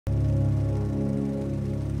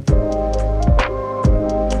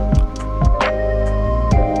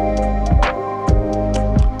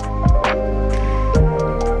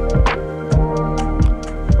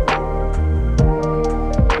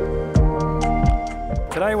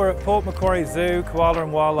Today we're at Port Macquarie Zoo, Koala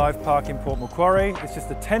and Wildlife Park in Port Macquarie. It's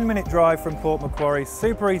just a 10-minute drive from Port Macquarie,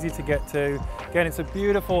 super easy to get to. Again, it's a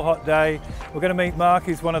beautiful hot day. We're going to meet Mark,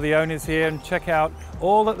 who's one of the owners here, and check out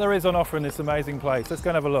all that there is on offer in this amazing place. Let's go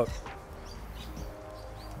and have a look.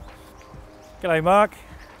 G'day Mark.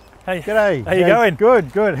 Hey. G'day. How you going?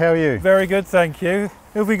 Good, good. How are you? Very good, thank you.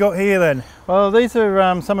 Who have we got here then? Well, these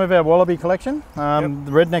are some of our wallaby collection,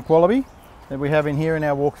 the redneck wallaby that we have in here in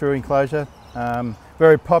our walk-through enclosure.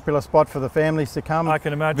 Very popular spot for the families to come. I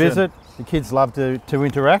can imagine. Visit. The kids love to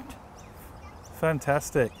interact.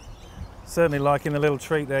 Fantastic. Certainly liking the little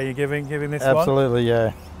treat there you're giving this Absolutely,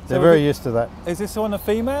 yeah. They're So very used to that. Is this one a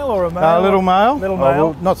female or a male? A little male. Little male. Oh,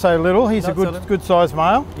 well, not so little. He's a good sized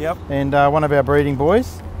male. Yep. And one of our breeding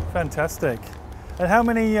boys. Fantastic. And how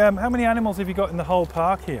many animals have you got in the whole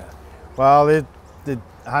park here? Well, they're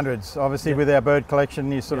hundreds. Obviously, with our bird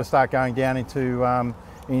collection, you sort of start going down into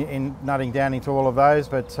nutting down into all of those.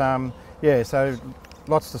 But yeah, so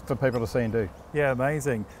lots for people to see and do. Yeah,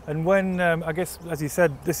 amazing. And when I guess, as you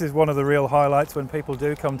said, this is one of the real highlights when people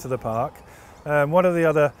do come to the park. What are the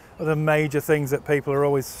other major things that people are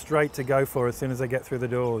always straight to go for as soon as they get through the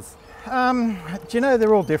doors? Do you know,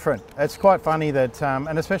 they're all different. It's quite funny that,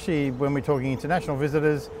 and especially when we're talking international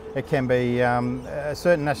visitors, it can be a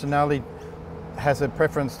certain nationality has a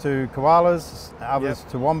preference to koalas, others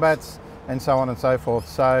to wombats, and so on and so forth.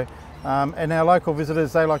 So, and our local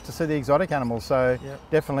visitors, they like to see the exotic animals. So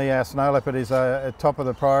definitely our snow leopard is a top of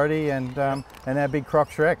the priority, and our big croc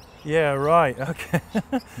Shrek. Yeah, right. Okay.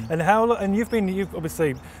 And you've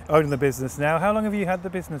obviously owned the business now. How long have you had the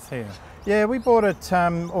business here? Yeah, we bought it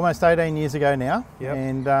almost 18 years ago now,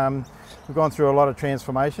 and we've gone through a lot of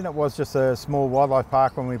transformation. It was just a small wildlife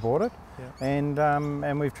park when we bought it,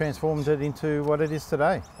 and we've transformed it into what it is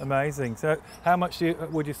today. Amazing. So, how much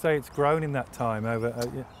would you say it's grown in that time?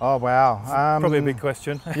 Oh wow, probably a big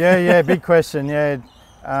question. Yeah, big question. Yeah.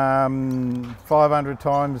 500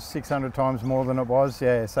 times, 600 times more than it was.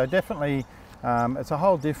 Yeah, so definitely it's a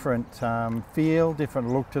whole different feel, different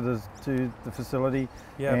look to the facility.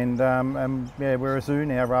 And yeah, we're a zoo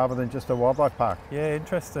now rather than just a wildlife park. Yeah,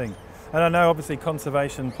 interesting. And I know obviously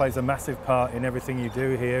conservation plays a massive part in everything you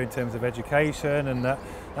do here in terms of education and that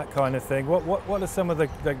kind of thing. What are some of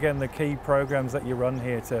the key programs that you run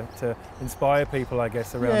here to inspire people, I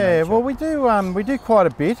guess, around nature? Well, we do quite a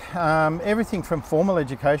bit. Everything from formal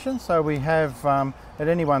education. So we have at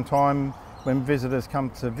any one time when visitors come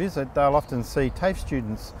to visit, they'll often see TAFE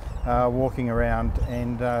students walking around,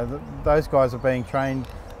 and those guys are being trained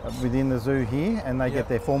within the zoo here, and they get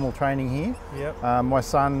their formal training here. My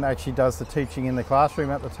son actually does the teaching in the classroom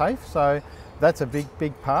at the TAFE, so that's a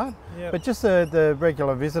big part. But just the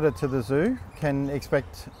regular visitor to the zoo can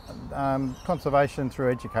expect conservation through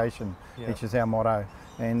education, which is our motto.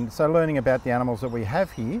 And so learning about the animals that we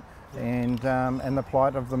have here and the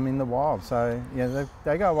plight of them in the wild. So yeah,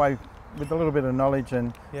 they go away with a little bit of knowledge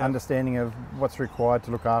and understanding of what's required to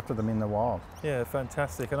look after them in the wild. Yeah,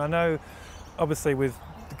 fantastic. And I know obviously with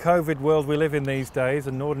the COVID world we live in these days,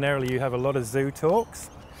 and ordinarily you have a lot of zoo talks.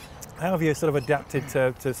 How have you sort of adapted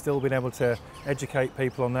to still being able to educate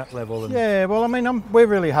people on that level? Yeah, well, I mean, we're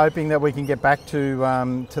really hoping that we can get back to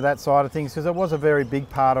that side of things, because it was a very big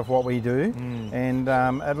part of what we do. And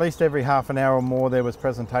at least every half an hour or more there was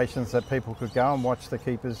presentations that people could go and watch the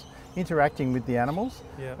keepers interacting with the animals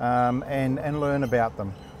and learn about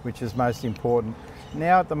them, which is most important.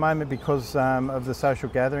 Now at the moment, because of the social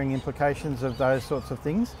gathering implications of those sorts of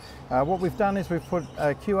things, what we've done is we've put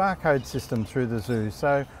a QR code system through the zoo.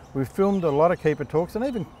 So we've filmed a lot of keeper talks, and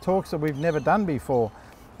even talks that we've never done before,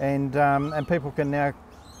 and people can now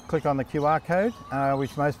click on the QR code,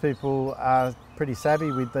 which most people are pretty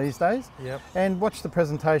savvy with these days, and watch the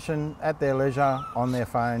presentation at their leisure on their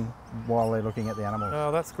phone while they're looking at the animals.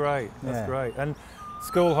 Oh, that's great. That's great. And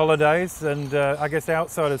school holidays, and I guess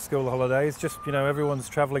outside of school holidays, just everyone's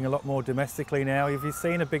travelling a lot more domestically now. Have you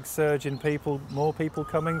seen a big surge in more people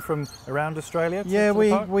coming from around Australia? Yeah,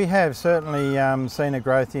 we have certainly seen a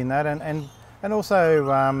growth in that, and also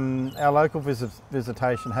our local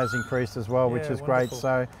visitation has increased as well, which is great.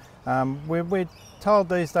 So we're told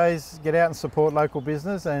these days get out and support local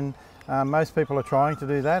business, and most people are trying to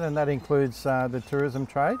do that, and that includes the tourism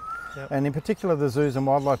trade. And in particular, the zoos and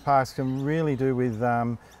wildlife parks can really do with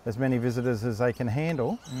as many visitors as they can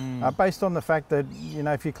handle, based on the fact that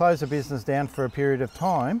if you close a business down for a period of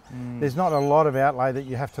time, there's not a lot of outlay that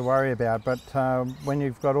you have to worry about. But when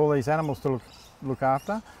you've got all these animals to look look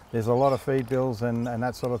after. There's a lot of feed bills and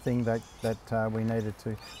that sort of thing that we needed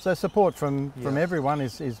to. So support from everyone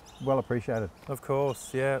is well appreciated. Of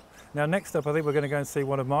course, yeah. Now next up, I think we're going to go and see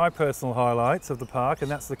one of my personal highlights of the park, and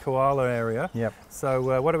that's the koala area. Yep.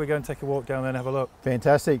 So why don't we go and take a walk down there and have a look?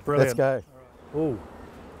 Fantastic. Brilliant. Let's go. Oh,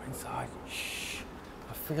 inside. Shh.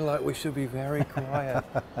 I feel like we should be very quiet.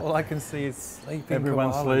 All I can see is sleeping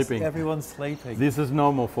Everyone's koalas. sleeping. Everyone's sleeping. This is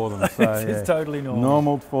normal for them. So, It's totally normal.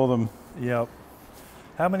 Normal for them. Yep.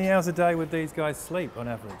 How many hours a day would these guys sleep on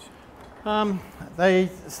average? They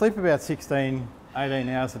sleep about 16, 18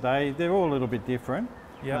 hours a day. They're all a little bit different.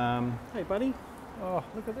 Yep. Hey, buddy. Oh,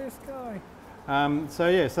 look at this guy.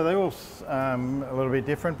 So they're all a little bit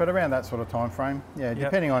different, but around that sort of time frame. Yeah,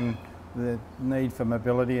 depending on the need for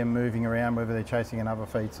mobility and moving around, whether they're chasing another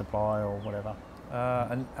feed supply or whatever.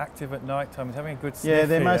 And active at night time, having a good sleep. Yeah,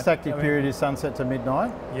 their most active period is sunset to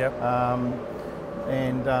midnight. Yep.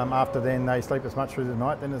 And after then, they sleep as much through the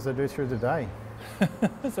night then as they do through the day.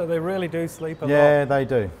 So they really do sleep a lot. Yeah, they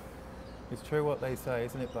do. It's true what they say,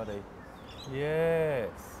 isn't it, buddy? Yes,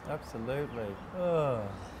 absolutely. Oh,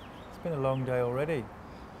 it's been a long day already.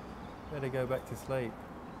 Better go back to sleep.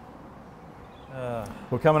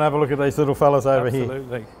 We'll come and have a look at these little fellas over here.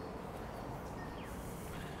 Absolutely.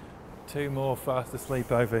 Two more fast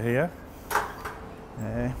asleep over here.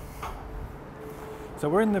 Yeah. So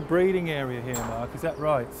we're in the breeding area here, Mark, is that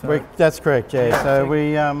right? So That's correct, yeah. So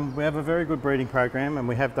we have a very good breeding program, and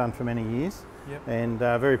we have done for many years. Yep. And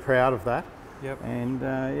very proud of that. Yep. And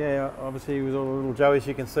yeah, obviously with all the little joeys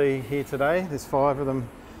you can see here today, there's 5 of them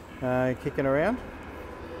kicking around.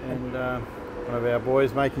 And one of our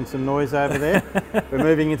boys making some noise over there. We're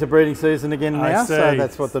moving into breeding season again now, so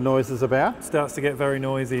that's what the noise is about. It starts to get very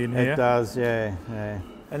noisy in here. It does, yeah.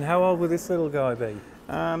 And how old will this little guy be?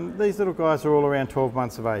 These little guys are all around 12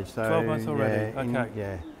 months of age. So 12 months already,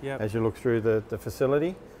 yeah. Yep. As you look through the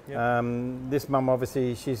facility. Yep. This mum,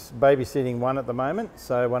 obviously, she's babysitting one at the moment,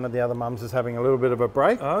 so one of the other mums is having a little bit of a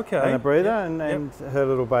break and a breather, and her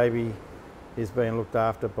little baby is being looked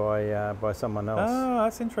after by someone else. Oh,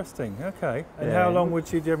 that's interesting. Okay. And how long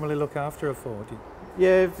would you generally look after her for?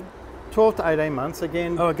 12 to 18 months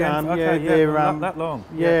again. Oh, again, okay, they're, not that long.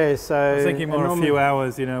 Yeah, so... I was thinking more a few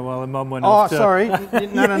hours, you know, while the mum went off off to... sorry.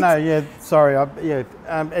 No, yeah, sorry.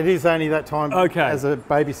 It is only that time as a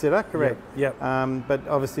babysitter, correct. Yep. But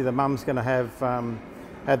obviously the mum's going to have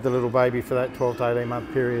had the little baby for that 12 to 18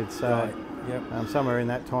 month period, so... Right. Yep. Somewhere in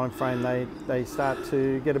that time frame they start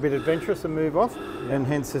to get a bit adventurous and move off, and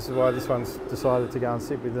hence this is why this one's decided to go and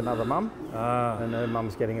sit with another mum, and her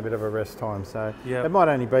mum's getting a bit of a rest time, so it might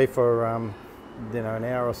only be for an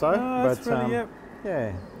hour or so, but really,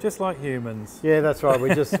 yeah, just like humans. Yeah, that's right.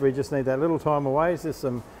 We just need that little time away, just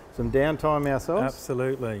some downtime ourselves.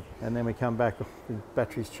 Absolutely. And then we come back with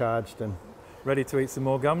batteries charged and ready to eat some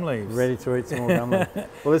more gum leaves. Ready to eat some more gum leaves.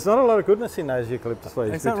 Well, there's not a lot of goodness in those eucalyptus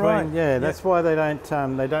leaves. Is that right? Yeah, that's why they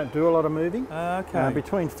don't do a lot of moving. Okay.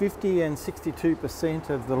 Between 50 and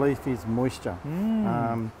 62% of the leaf is moisture.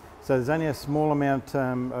 So there's only a small amount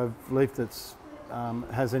of leaf that's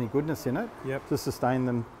has any goodness in it to sustain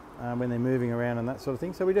them when they're moving around and that sort of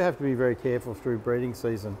thing. So we do have to be very careful through breeding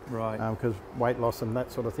season, right? Because weight loss and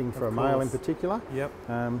that sort of thing for a male in particular,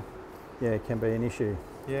 it can be an issue.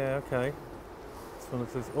 Yeah. Okay.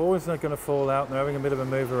 It's always not going to fall out, and they're having a bit of a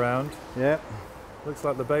move around. Yeah. Looks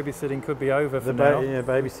like the babysitting could be over for now. Yeah,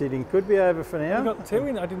 babysitting could be over for now. We've got 2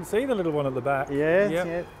 in. I didn't see the little one at the back.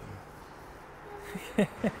 Yeah.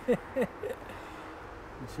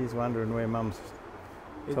 She's wondering where mum's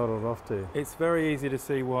toddled off to. It's very easy to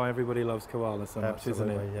see why everybody loves koalas so much, isn't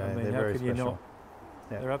it? Yeah, I mean, they're how very could you special. not?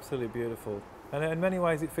 Yeah. They're absolutely beautiful. And in many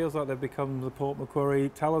ways, it feels like they've become the Port Macquarie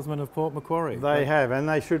talisman of Port Macquarie. They have, and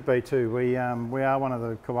they should be too. We are one of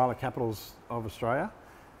the koala capitals of Australia,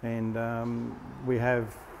 and we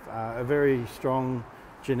have a very strong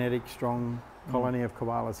strong colony of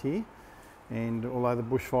koalas here. And although the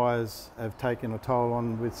bushfires have taken a toll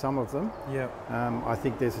on with some of them, I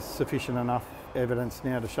think there's sufficient enough evidence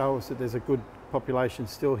now to show us that there's a good population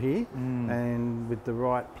still here, and with the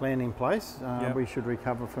right plan in place, we should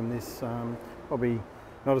recover from this. Probably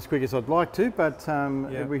not as quick as I'd like to, but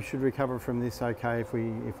we should recover from this okay if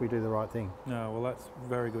we do the right thing. No, well, that's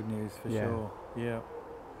very good news for sure. Yeah,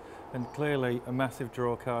 and clearly a massive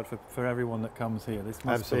draw card for everyone that comes here. This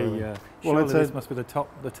must be this must be the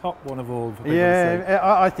top one of all. For people to see.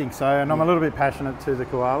 I think so, and I'm a little bit passionate to the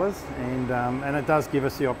koalas, and it does give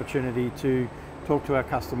us the opportunity to talk to our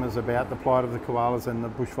customers about the plight of the koalas and the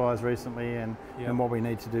bushfires recently, and what we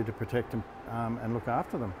need to do to protect them and look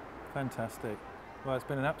after them. Fantastic. Well, it's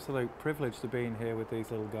been an absolute privilege to be in here with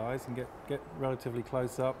these little guys and get relatively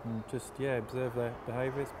close up and just, yeah, observe their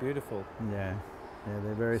behaviour. It's beautiful. Yeah,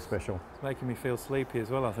 they're very special. It's making me feel sleepy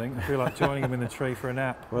as well, I think. I feel like joining them in the tree for a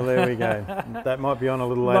nap. Well, there we go. That might be on a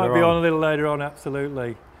little later on. Might be on a little later on,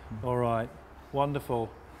 absolutely. All right, wonderful.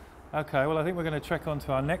 Okay, well, I think we're going to trek on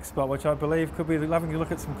to our next spot, which I believe could be having a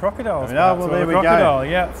look at some crocodiles. Oh, well, there we go.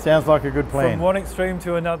 Yeah. Sounds like a good plan. From one extreme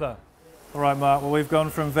to another. All right, Mark, well, we've gone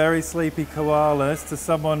from very sleepy koalas to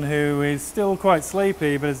someone who is still quite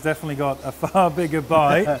sleepy, but has definitely got a far bigger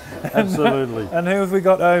bite. Absolutely. And who have we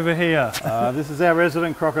got over here? This is our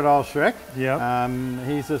resident crocodile, Shrek. Yeah.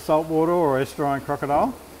 He's a saltwater or estuarine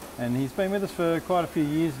crocodile, and he's been with us for quite a few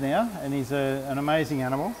years now, and he's an amazing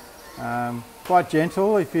animal. Quite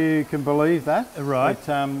gentle, if you can believe that. Right.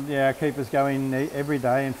 But, yeah, our keepers go in every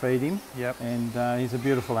day and feed him. Yep. And he's a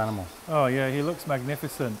beautiful animal. Oh yeah, he looks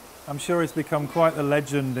magnificent. I'm sure he's become quite a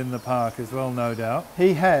legend in the park as well, no doubt.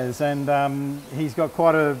 He has, and he's got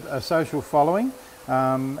quite a social following,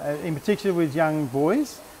 in particular with young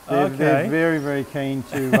boys. They're very, very keen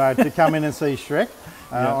to come in and see Shrek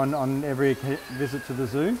on every visit to the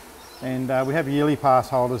zoo. And we have yearly pass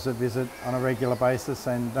holders that visit on a regular basis,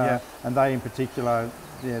 and they in particular,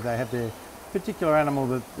 yeah, they have their particular animal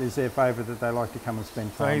that is their favourite that they like to come and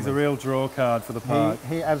spend time with. So he's a real draw card for the park.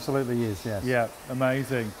 He absolutely is, yes. Yeah,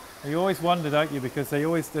 amazing. You always wonder, don't you, because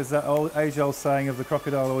there's that age-old saying of the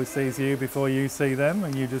crocodile always sees you before you see them,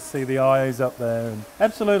 and you just see the eyes up there. And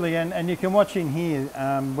absolutely, and you can watch in here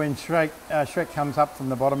when Shrek comes up from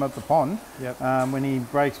the bottom of the pond. Yep. When he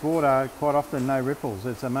breaks water, quite often no ripples.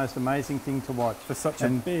 It's the most amazing thing to watch. For such a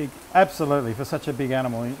big... Absolutely, for such a big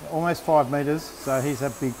animal. Almost 5 metres, so he's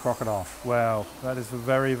a big crocodile. Wow, that is a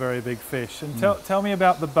very, very big fish. And tell me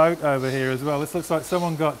about the boat over here as well. This looks like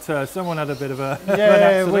someone had a bit of a an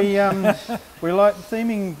accident. We like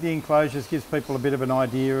theming the enclosures, gives people a bit of an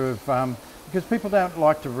idea of because people don't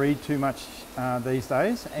like to read too much these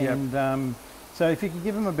days, and so if you can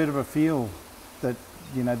give them a bit of a feel that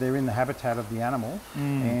they're in the habitat of the animal,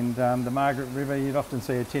 and the Margaret River, you'd often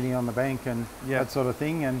see a tinny on the bank and that sort of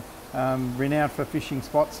thing, and renowned for fishing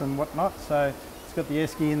spots and whatnot. So it's got the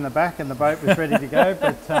esky in the back and the boat was ready to go,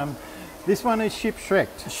 but. This one is Ship Shrek.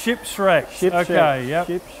 Ship Shrek. Okay, yep.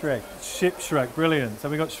 Ship Shrek. Ship Shrek, brilliant.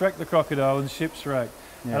 So we've got Shrek the crocodile and Ship Shrek.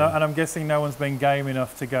 Yeah. And I'm guessing no one's been game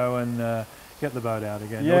enough to go and get the boat out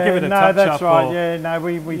again. Yeah, we'll give it a no, that's touch-up right. or... Yeah, no,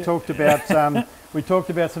 we talked about we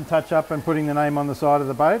talked about some touch-up and putting the name on the side of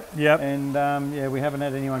the boat. Yep. And yeah, we haven't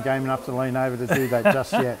had anyone game enough to lean over to do that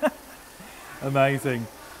just yet. Amazing.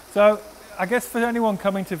 So I guess for anyone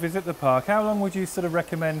coming to visit the park, how long would you sort of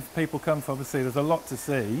recommend people come for? Obviously, there's a lot to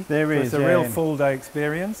see. There is. It's a real full day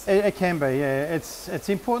experience. It can be, yeah. It's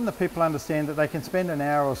important that people understand that they can spend an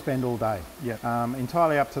hour or spend all day. Yeah.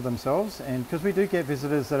 Entirely up to themselves, and because we do get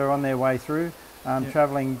visitors that are on their way through,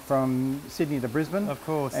 travelling from Sydney to Brisbane. Of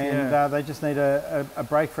course, and they just need a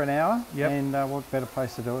break for an hour. Yep. And what better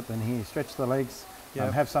place to do it than here? Stretch the legs,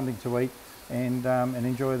 have something to eat, and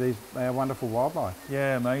enjoy these wonderful wildlife.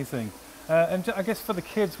 Yeah, amazing. And I guess for the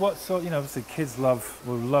kids, what sort, obviously kids will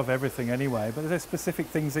love everything anyway, but are there specific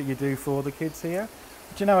things that you do for the kids here?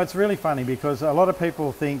 But it's really funny because a lot of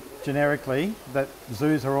people think generically that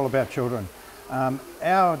zoos are all about children.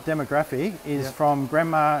 Our demographic is from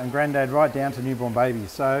grandma and granddad right down to newborn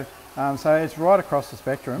babies. So it's right across the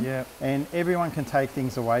spectrum, and everyone can take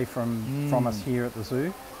things away from us here at the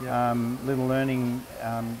zoo. Little learning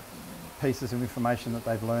pieces of information that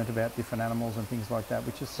they've learned about different animals and things like that,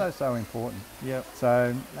 which is so important.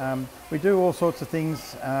 So we do all sorts of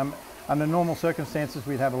things. Under normal circumstances,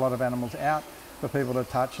 we'd have a lot of animals out for people to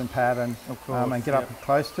touch and pat and get up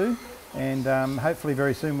close to. And hopefully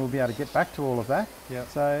very soon we'll be able to get back to all of that.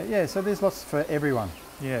 So there's lots for everyone.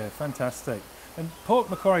 Yeah, fantastic. And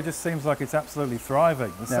Port Macquarie just seems like it's absolutely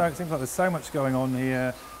thriving. It seems like there's so much going on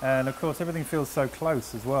here, and of course everything feels so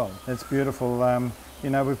close as well. It's beautiful.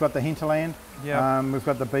 We've got the hinterland, we've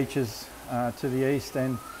got the beaches to the east,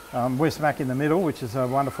 and we're smack in the middle, which is a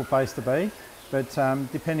wonderful place to be. But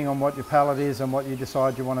depending on what your palate is and what you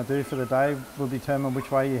decide you want to do for the day will determine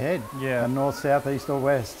which way you head, north, south, east or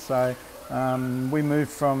west. So we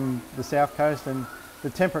moved from the south coast, and the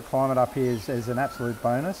temperate climate up here is an absolute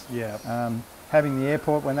bonus. Having the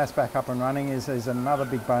airport, when that's back up and running, is another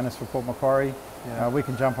big bonus for Port Macquarie. We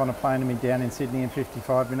can jump on a plane and be down in Sydney in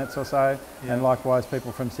 55 minutes or so, and likewise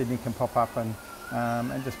people from Sydney can pop up and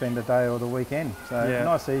just spend a day or the weekend. So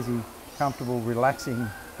nice, easy, comfortable, relaxing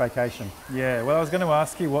vacation. Yeah, well, I was going to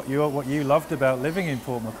ask you what you loved about living in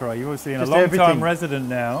Port Macquarie. You're obviously a long-time resident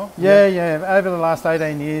now. Yeah. Over the last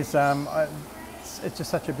 18 years, it's just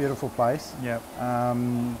such a beautiful place. Yep.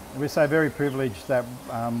 We're so very privileged that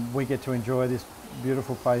we get to enjoy this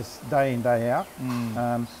beautiful place day in, day out.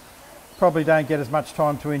 Probably don't get as much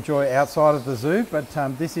time to enjoy outside of the zoo, but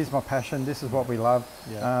this is my passion. This is what we love.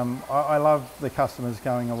 Yeah. I love the customers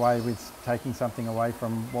going away with taking something away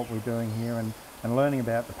from what we're doing here and learning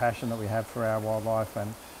about the passion that we have for our wildlife,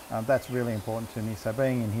 and that's really important to me. So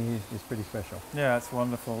being in here is pretty special. Yeah, it's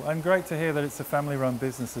wonderful, and great to hear that it's a family-run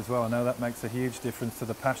business as well. I know that makes a huge difference to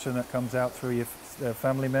the passion that comes out through your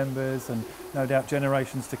family members, and no doubt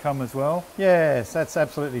generations to come as well. Yes, that's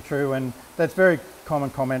absolutely true, and that's very common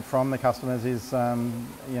comment from the customers is,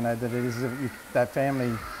 you know, that it is that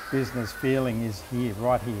family business feeling is here,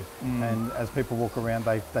 right here, and as people walk around,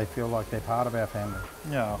 they feel like they're part of our family.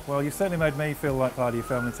 Yeah, well, you certainly made me feel like part of your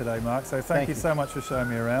family today, Mark. So thank you so much for showing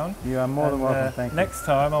me around. You are more than welcome. Thank you. Next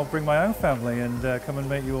time, I'll bring my own family and come and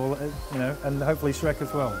meet you all, you know, and hopefully Shrek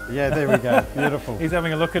as well. Yeah, there we go. Beautiful. He's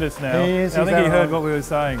having a look at us now. He is. I think he heard what we were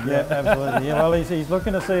saying. Yeah, absolutely. Yeah, well, he's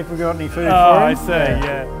looking to see if we've got any food Oh, for him. I see.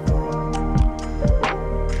 Yeah.